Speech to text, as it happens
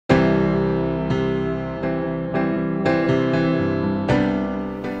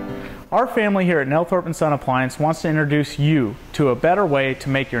Our family here at Nelthorpe & Son Appliance wants to introduce you to a better way to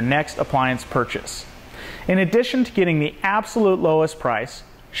make your next appliance purchase. In addition to getting the absolute lowest price,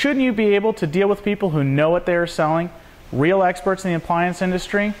 shouldn't you be able to deal with people who know what they are selling, real experts in the appliance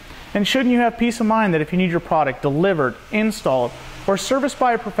industry? And shouldn't you have peace of mind that if you need your product delivered, installed, or serviced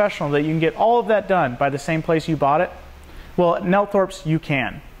by a professional, that you can get all of that done by the same place you bought it? Well, at Nelthorpe's you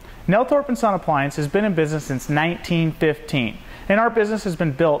can. Nelthorpe & Son Appliance has been in business since 1915, and our business has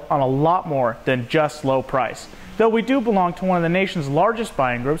been built on a lot more than just low price. Though we do belong to one of the nation's largest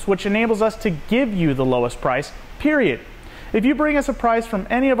buying groups, which enables us to give you the lowest price, period. If you bring us a price from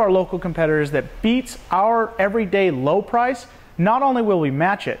any of our local competitors that beats our everyday low price, not only will we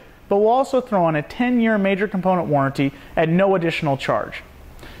match it, but we'll also throw in a 10-year major component warranty at no additional charge.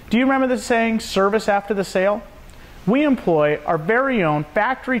 Do you remember the saying, service after the sale? We employ our very own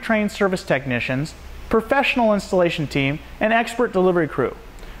factory-trained service technicians, professional installation team, and expert delivery crew.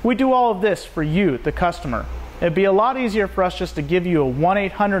 We do all of this for you, the customer. It'd be a lot easier for us just to give you a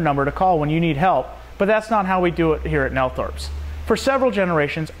 1-800 number to call when you need help, but that's not how we do it here at Nelthorpe's. For several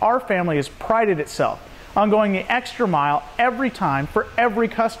generations, our family has prided itself on going the extra mile every time for every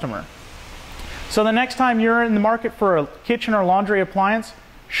customer. So the next time you're in the market for a kitchen or laundry appliance,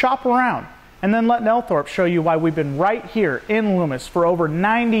 shop around and then let Nelthorpe show you why we've been right here in Loomis for over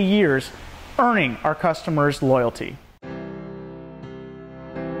 90 years, earning our customers' loyalty.